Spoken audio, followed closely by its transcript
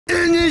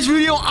this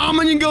video, I'm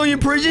gonna go in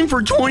prison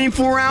for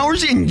 24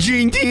 hours in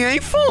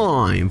GTA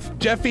 5.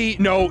 Jeffy,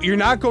 no, you're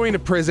not going to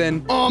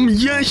prison.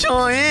 Yes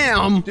I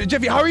am.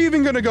 Jeffy, how are you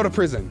even gonna go to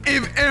prison?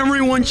 If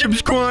everyone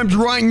subscribes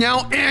right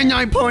now and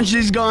I punch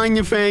this guy in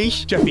the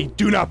face. Jeffy,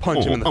 do not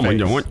punch him in the face. I'm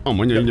gonna do it. I'm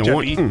gonna do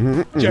it.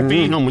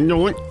 Jeffy, I'm gonna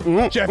do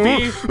it.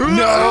 Jeffy,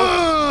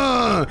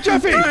 no.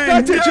 Jeffy,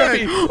 that's it,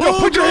 Jeffy. No,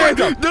 put your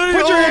hands up. Put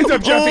your hands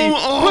up, Jeffy.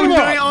 Put them up.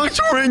 I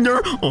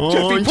surrender.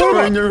 Jeffy,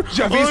 surrender.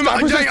 Jeffy,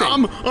 stop resisting.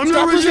 I'm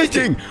not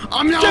resisting.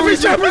 I'm not Jeffy,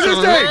 stop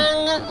resisting.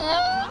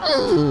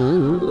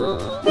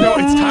 No,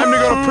 it's time to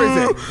go to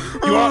prison.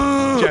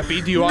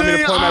 Jeffy, do you want me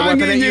to point my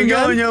weapon at you again?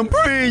 I'm gonna go to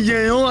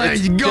prison.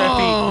 Let's go.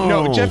 Jeffy,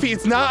 no, Jeffy,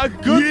 it's not a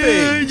good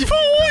thing. It's fine.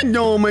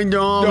 No,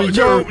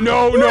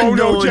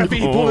 Jeffy,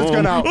 he pulled his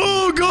gun out.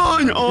 Oh,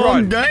 God.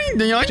 Run.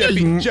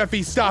 Dang.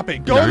 Jeffy, stop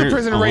it. Go to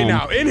prison right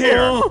now. In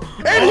here.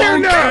 In here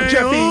now,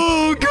 Jeffy.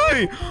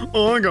 Okay.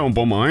 I'm gonna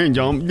put my hands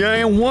up.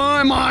 Dang, what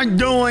am I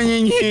doing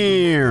in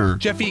here?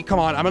 Jeffy, come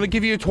on. I'm gonna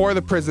give you a tour of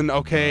the prison,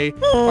 okay?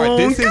 All right,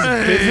 this is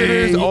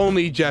visitors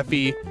only,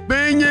 Jeffy.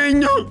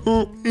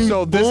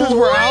 So this is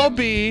where I'll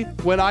be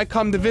when I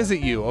come to visit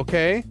you,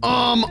 okay?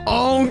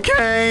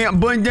 Okay,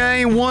 but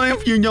then what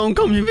if you don't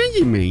come to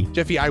visit me?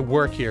 Jeffy, I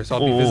work here, so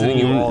I'll be visiting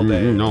you all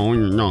day. No,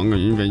 you're not going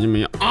to visit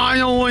me. I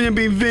don't want to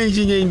be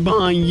visited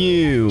by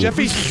you.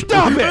 Jeffy,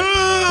 stop it!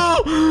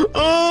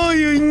 Oh,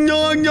 you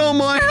knocked on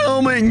my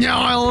helmet.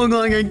 Now I look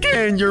like a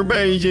cancer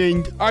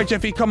patient. All right,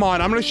 Jeffy, come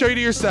on. I'm going to show you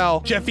to your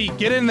cell. Jeffy,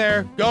 get in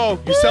there. Go.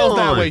 Your cell's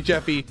that way,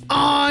 Jeffy.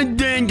 I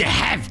didn't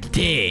have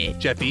to.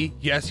 Jeffy,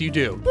 yes, you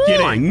do.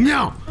 Get in.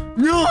 No,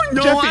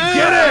 Jeffy,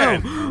 get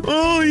in.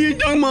 Oh, you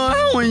took my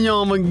helmet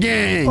off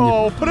again.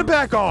 Oh, put it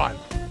back on.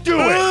 Do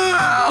it.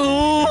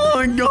 Oh,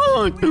 my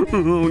God.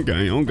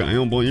 Okay,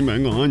 I'll put it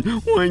back on.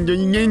 Wait,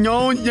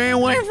 no, stay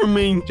away from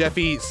me.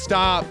 Jeffy,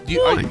 stop.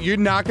 You're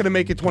not going to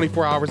make it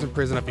 24 hours in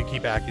prison if you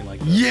keep acting like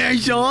this.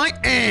 Yes, I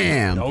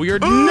am. No, you're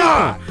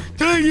not.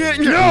 Take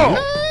it. No.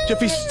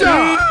 Jeffy,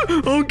 stop.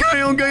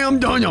 Okay, I'm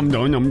done.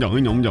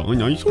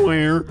 I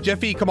swear.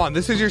 Jeffy, come on.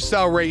 This is your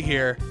cell right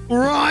here.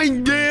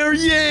 Right there,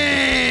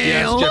 yeah.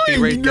 Yes, Jeffy,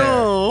 right there.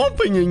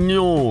 Open the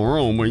door.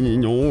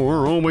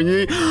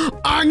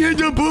 I get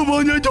to poop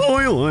on the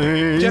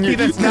toilet. Jeffy,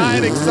 that's not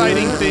an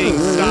exciting thing.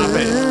 Stop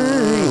it.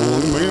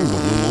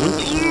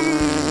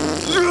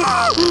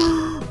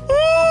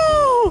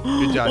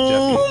 Good job,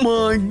 Jeffy. Oh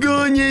my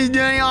goodness,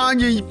 I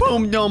just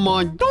pooped on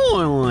my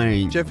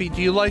toilet. Jeffy,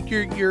 do you like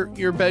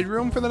your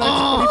bedroom for the next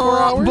 24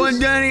 hours? But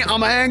Daddy,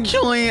 I'm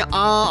actually,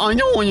 I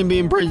don't want to be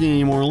in prison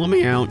anymore. Let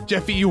me out.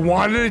 Jeffy, you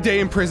wanted a day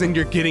in prison.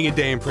 You're getting a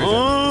day in prison.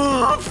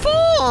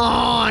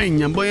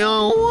 Fine, but I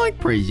don't like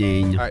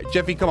prison. All right,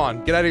 Jeffy, come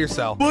on. Get out of your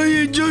cell. But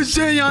you just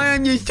said I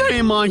had to stay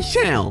in my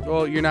cell.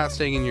 Well, you're not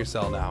staying in your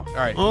cell now. All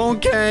right.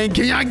 Okay,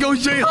 can I go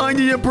say hi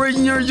to the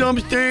prisoners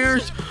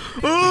upstairs?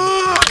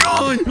 Oh,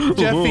 God.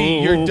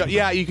 Jeffy,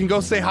 yeah, you can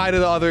go say hi to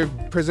the other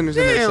prisoners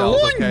in their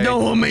cells, okay?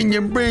 What doing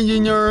the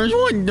prisoners?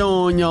 What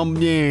doing up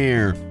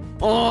there?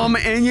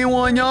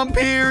 Anyone up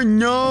here?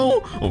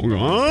 No? Oh,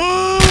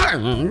 God.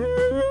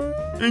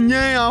 And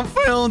then I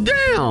fell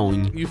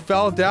down. You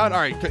fell down? All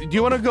right, do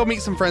you want to go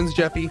meet some friends,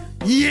 Jeffy?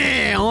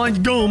 Yeah, let's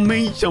go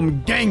meet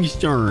some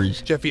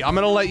gangsters. Jeffy, I'm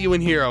going to let you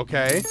in here,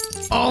 okay?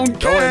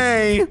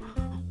 Okay.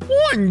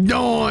 What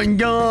doing,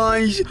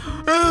 guys?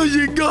 How's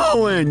it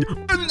going?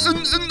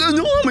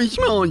 Let me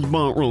smell his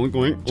butt real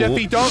quick.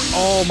 Jeffy, don't.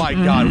 Oh my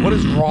God, what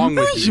is wrong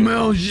with you? It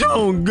smells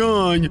so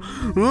good.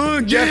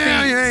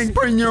 Jeffy, hey,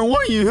 prisoner,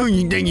 who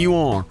you think you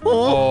are?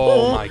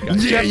 Oh my God,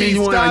 Jeffy,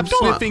 stop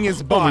sniffing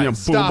his butt.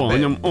 Stop it.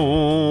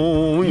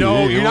 No,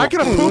 you're not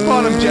gonna poop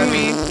on him,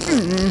 Jeffy.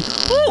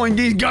 Oh, and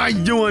this guy's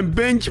doing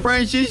bench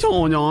presses.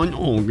 Hold on.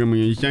 Oh, give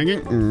me a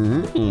second.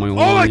 Oh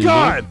my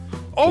God.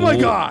 Oh my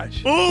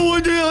gosh! Oh,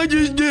 what did I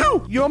just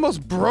do? You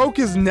almost broke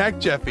his neck,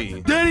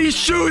 Jeffy. Daddy,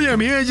 shoot him.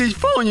 He has his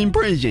phone in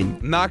prison.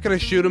 I'm not gonna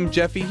shoot him,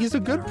 Jeffy. He's a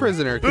good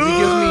prisoner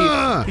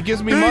because he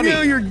gives me money.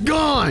 Now you're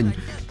gone.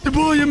 To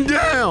pull him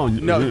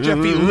down. No,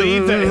 Jeffy,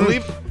 leave.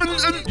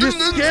 You're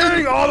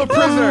scaring all the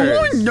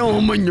prisoners. No,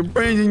 I'm in the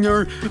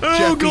prisoner. Oh,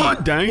 Jeffy.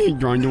 God dang, he's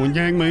trying to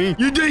attack me.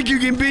 You think you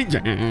can beat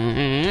that?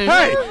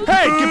 Hey,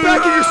 get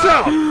back in your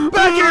cell.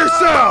 Back in your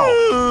cell.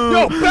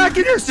 No, back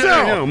in your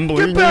cell.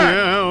 Get back.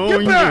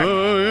 Get back.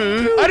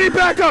 I need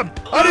backup.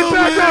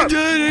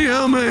 Daddy,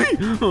 help me.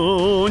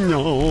 Oh,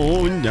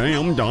 no.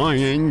 Damn, I'm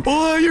dying.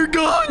 Oh, you're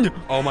gone.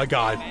 Oh, my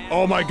God,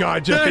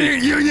 Jeffy. Daddy,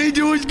 you need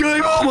to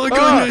escape. Oh, my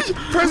goodness.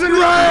 Prison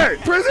riot.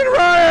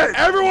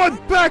 Everyone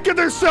back in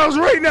their cells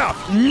right now.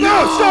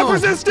 No, stop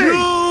resisting.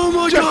 Oh,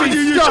 my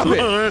Jeffy, God. stop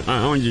it.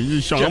 Oh, you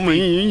saw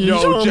me.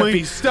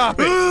 Jeffy, stop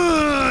it.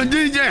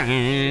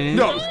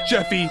 No,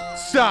 Jeffy,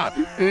 stop.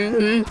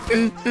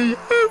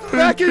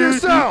 Back in your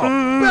cell.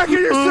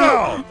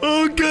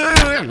 Okay.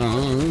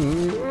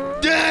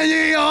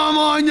 Daddy, I'm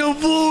on the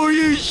floor.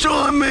 You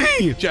saw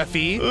me.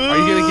 Jeffy,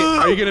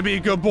 are you gonna be a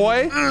good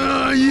boy?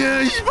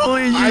 Yes,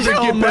 please. Either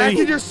get back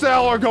in your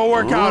cell or go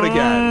work out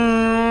again.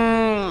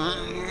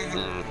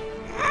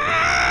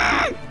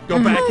 Go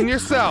back in your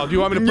cell. Do you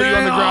want me to put you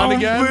on the ground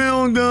again? I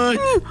feel good.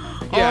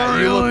 Yeah,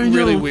 you look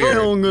really weird.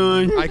 Feel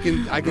good. I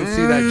can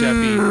see that,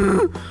 Jeffy.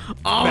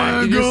 I'm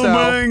gonna go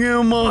back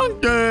in my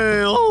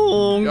tail.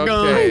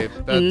 Okay,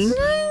 that's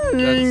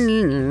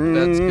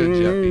good,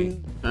 Jeffy.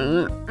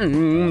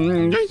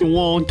 This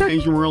one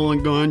tastes really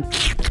good.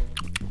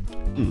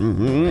 I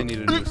need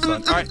a new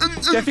son. All right,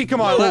 Jeffy,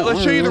 come on.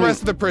 Let's show you the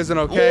rest of the prison,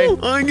 okay?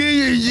 I get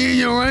to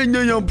see the rest of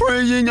the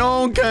prison,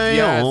 okay?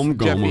 Yes,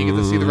 Jeffy, you get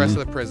to see the rest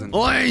of the prison.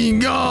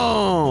 Let's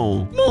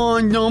go. Come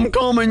on, I'm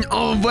coming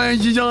as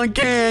fast as I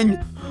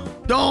can.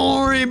 Don't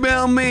worry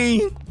about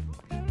me.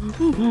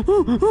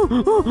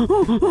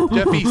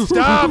 Jeffy,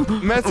 stop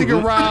messing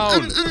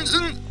around.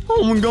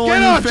 I'm going.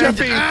 Get up,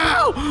 Jeffy.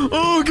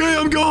 Ow! Okay,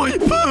 I'm going.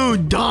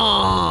 Food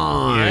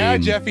time. Yeah,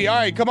 Jeffy. All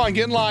right, come on,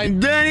 get in line.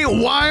 Daddy,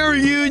 why are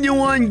you the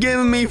one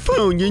giving me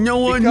food? You know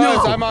what?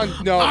 Because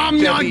no,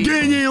 I'm not Jeffy.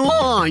 getting in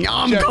line.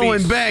 I'm Jeffy,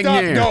 going back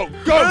stop. there. No,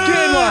 go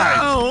get in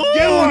line.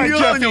 Get in line,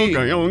 Jeffy.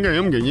 Okay, I'm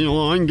getting in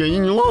line. Getting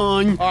in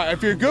line. All right,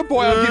 if you're a good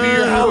boy, I'll give you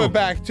your helmet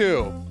back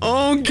too.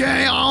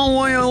 Okay, I don't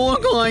want to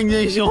look like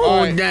this the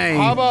whole day.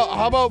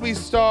 How about we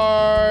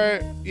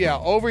start? Yeah,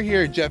 over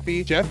here,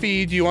 Jeffy.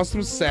 Jeffy, do you want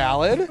some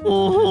salad?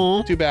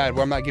 Too bad.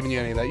 Well, I'm not giving you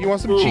any of that. You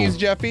want some cheese,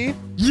 Jeffy?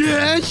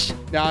 Yes.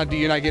 Nah,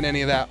 you're not getting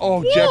any of that.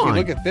 Oh, Jeffy,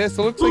 look at this.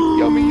 It looks like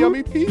yummy,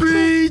 yummy pizza.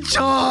 Pizza.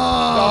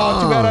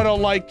 Oh, too bad I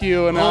don't like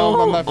you, and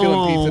I'm not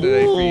feeling pizza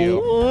today for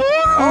you.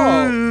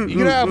 Oh, you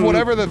can have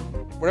whatever the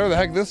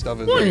heck this stuff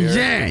is. What right is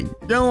here.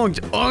 that? That looks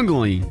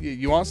ugly.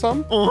 You want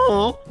some?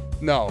 No.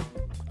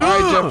 All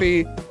right,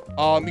 Jeffy.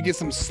 You get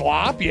some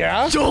slop,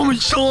 yeah? Some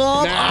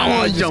slop? Nah, I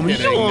want just some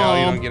kidding. slop. No,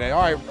 you don't get it.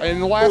 All right,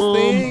 and the last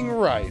thing,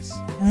 rice.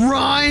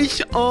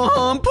 Rice?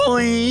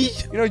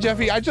 Please. You know,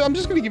 Jeffy, I'm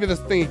just gonna give you this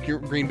thing of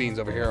green beans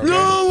over here, okay?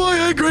 No, I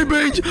hate green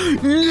beans.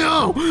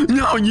 No,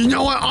 you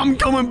know what? I'm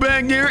coming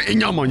back there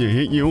and I'm gonna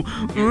hit you.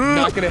 You're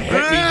not gonna hit me,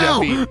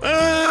 Jeffy.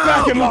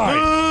 Back in line.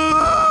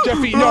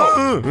 Jeffy,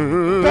 no.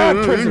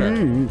 Bad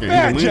prisoner.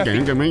 Bad, Jeffy.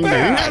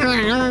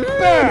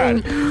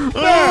 Bad.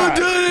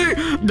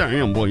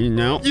 Damn, boy,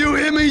 now. You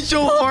hit me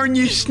so hard and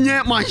you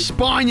snapped my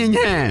spine in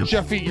half.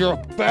 Jeffy, you're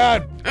a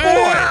bad boy.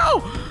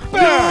 Ow!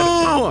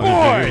 Bad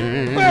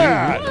boy.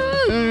 Bad.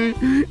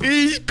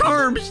 He's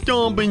curb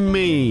stomping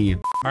me.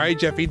 All right,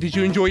 Jeffy, did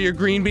you enjoy your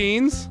green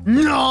beans?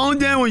 No,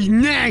 that was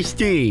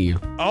nasty.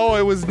 Oh,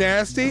 it was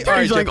nasty? All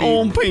right, Tastes like Jeffy.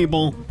 old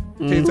people.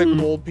 Tastes like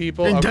old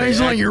people. It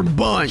tastes like your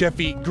butt.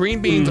 Jeffy,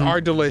 green beans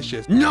are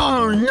delicious.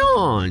 No, they're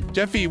not.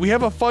 Jeffy, we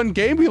have a fun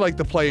game we like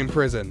to play in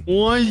prison.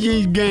 What is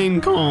this game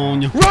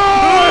called?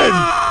 Run!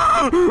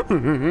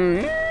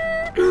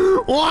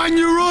 Why'd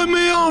you run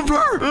me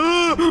over?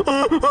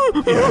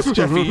 Yes,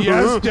 Jeffy,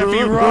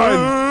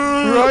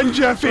 run! Run,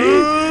 Jeffy!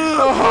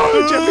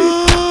 Oh, Jeffy!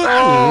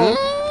 Oh.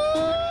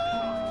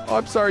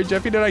 I'm sorry,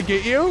 Jeffy, did I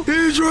get you?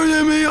 He's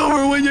running me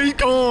over with his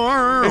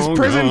car. Is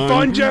prison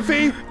fun,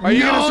 Jeffy? Are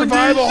you gonna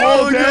survive a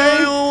whole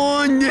day?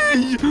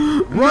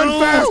 Run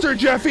faster,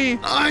 Jeffy!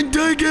 I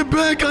take it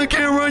back. I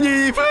can't run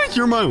any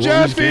faster. My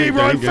Jeffy,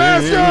 run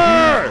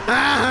faster!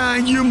 Ah,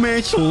 you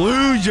miss,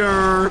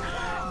 loser.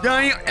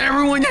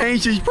 Everyone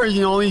hates this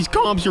prison. All these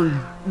cops are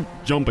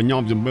jumping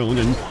off the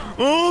building.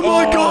 Oh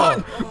my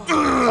God!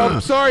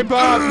 I'm sorry,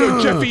 Bob. No,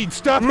 Jeffy,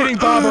 stop hitting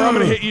Bob or I'm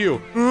gonna hit you.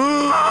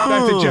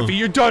 That's it, Jeffy.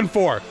 You're done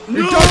for.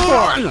 You're done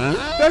for.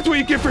 That's what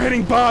you get for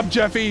hitting Bob,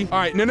 Jeffy. All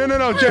right,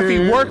 no,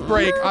 Jeffy. Work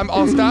break.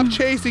 I'll stop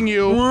chasing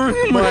you.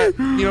 But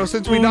you know,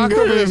 since we knocked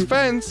over this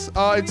fence,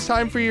 it's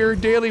time for your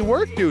daily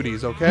work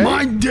duties. Okay?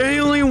 My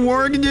daily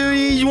work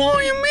duties? What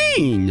do you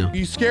mean?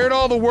 You scared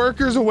all the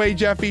workers away,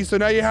 Jeffy. So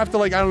now you have to,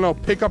 like, I don't know,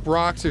 pick up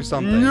rocks or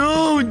something.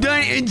 No,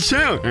 it's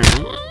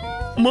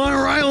my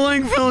right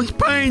leg feels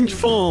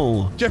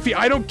painful. Jeffy,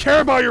 I don't care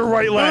about your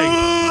right leg.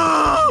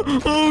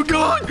 Oh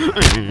God.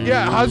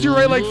 Yeah, how's your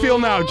right leg feel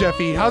now,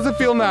 Jeffy? How's it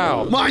feel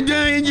now? My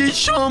daddy just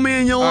shot me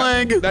in your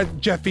leg.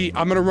 Jeffy,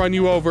 I'm gonna run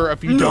you over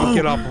if you don't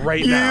get up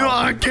right now.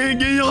 I can't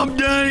get up,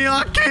 Daddy.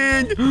 I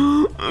can't.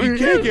 You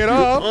can't get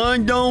up? I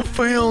don't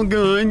feel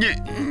good.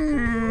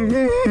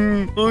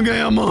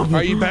 Okay, I'm up.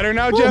 Are you better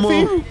now,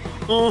 Jeffy?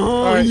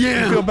 Yeah.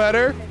 You feel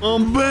better?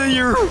 I'm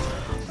better.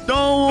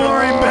 Don't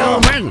worry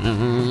about me.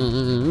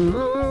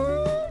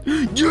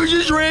 You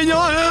just ran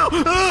out.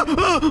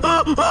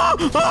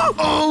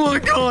 Oh my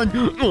God.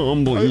 Oh,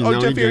 I'm bleeding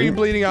out Jeffy, again. are you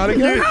bleeding out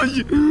again?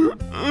 Yes.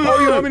 Oh,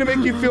 you want me to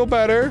make you feel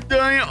better?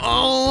 Daddy, I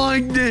don't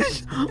like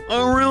this.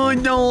 I really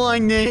don't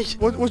like this.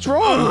 What's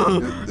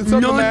wrong? Is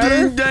something the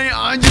matter? Daddy,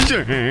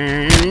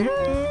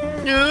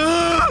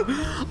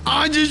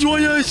 I just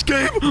want to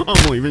escape.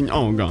 I'm leaving.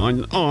 Oh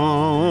God.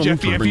 Oh.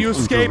 Jeffy, if you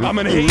escape, I'm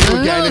gonna hit you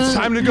again. It's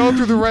time to go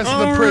through the rest of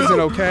the prison,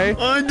 okay?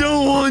 I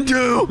don't want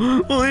to.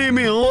 Leave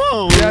me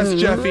alone. Yes,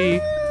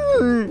 Jeffy.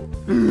 No.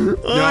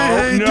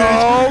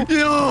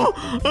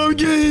 I'm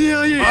getting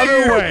out of here.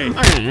 Other way.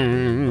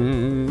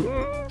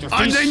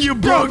 I think you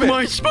broke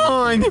my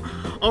spine.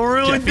 I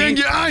really think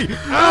you. Hey,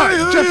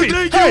 Jeffy!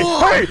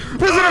 Hey!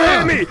 Prisoner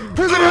hit me!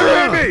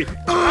 Prisoner hit me!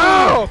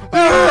 Ow!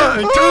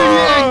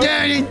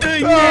 Daddy,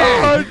 take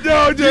that!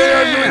 No, Daddy, I'm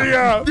bleeding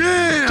out!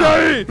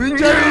 Daddy!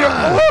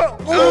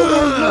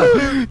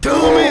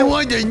 Tell me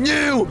what to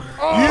do.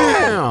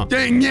 Yeah.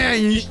 Then yeah,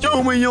 you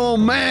stupid old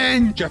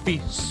man.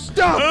 Jeffy,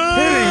 stop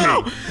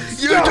hitting me.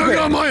 You took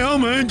out my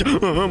helmet.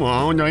 I'm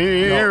on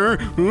there.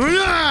 Jeffy,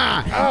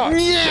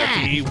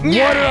 what did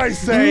I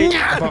say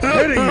about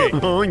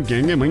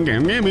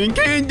hitting me?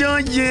 Can't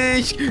touch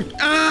this.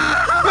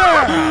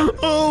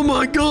 Oh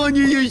my God,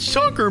 you just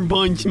sucker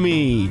punched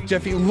me.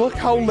 Jeffy, look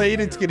how late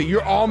it's getting.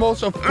 You're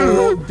almost a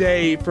full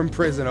day from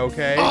prison,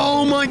 okay?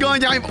 Oh my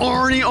God, I've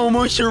already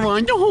almost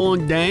survived the whole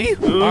day.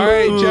 All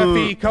right,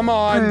 Jeffy, come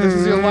on. This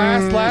is your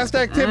last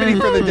activity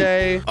for the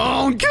day.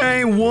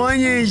 Okay, what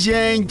is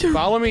it?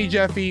 Follow me,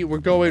 Jeffy. We're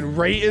going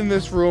right in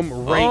this room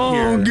right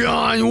here. Oh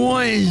God,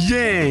 what is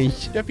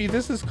this? Jeffy,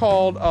 this is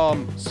called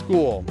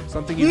school.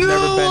 Something you've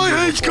never been to I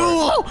hate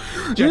before. school.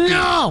 Jeffy.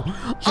 No,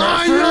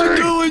 I'm not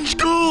doing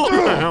school.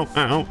 Ow,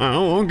 ow,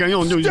 ow. Okay,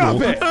 I'll do Stop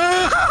school. it.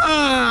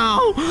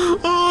 Ow.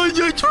 Oh,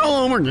 just roll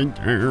over the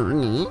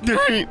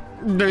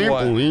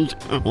What? Please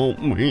help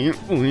me,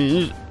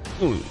 please.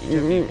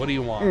 Jeffy, what do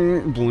you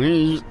want?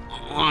 Please.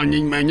 I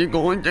need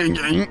medical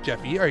attention.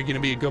 Jeffy, are you going to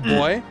be a good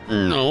boy?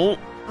 No.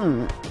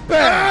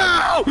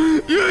 Bad. Ow!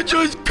 You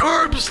just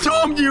curb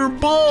stomped your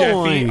boy.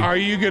 Jeffy, are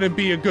you going to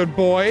be a good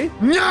boy?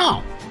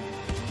 No.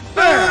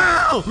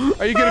 Bad. Ow!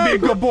 Are you going to be a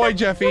good boy,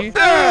 Jeffy? Oh,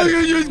 Bad.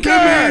 you just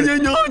Bad. give me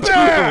a nudge.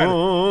 Bad.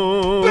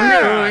 Oh,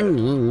 Bad.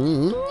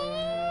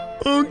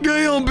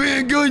 Okay, I'll be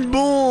a good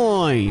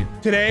boy.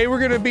 Today, we're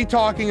going to be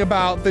talking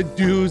about the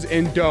do's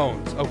and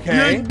don'ts,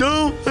 okay? You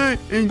do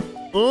and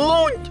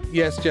don't.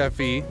 Yes,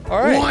 Jeffy.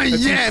 All right. What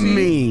does that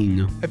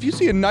mean? If you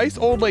see a nice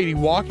old lady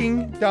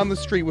walking down the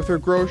street with her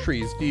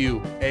groceries, do you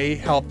A,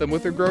 help them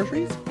with their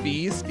groceries,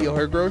 B, steal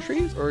her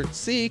groceries, or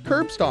C,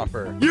 curb stomp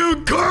her? You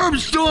curb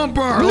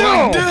stomper! No,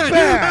 like this!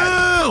 bad.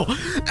 Ow!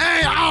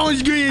 Hey, I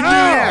was gonna do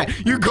that!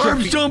 You curb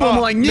Jeffy, stomp him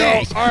like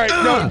this! No, all right,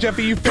 no,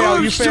 Jeffy, you fail,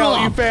 curb you fail,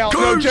 you stomp. fail.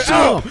 Curb No,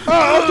 stomp!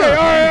 oh, okay, all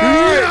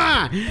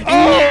right.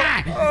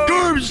 Yeah!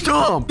 Curb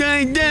stomp!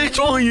 That's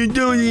what you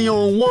do to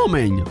your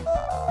woman!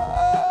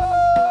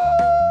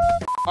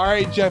 All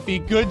right, Jeffy,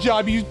 good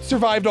job. You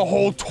survived a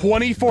whole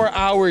 24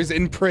 hours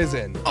in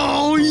prison.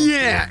 Oh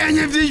yeah! And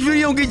if this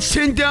video gets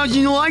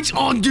 10,000 likes,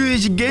 I'll do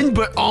this again,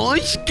 but I'll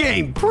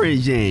escape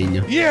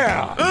prison!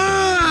 Yeah!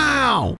 Ow!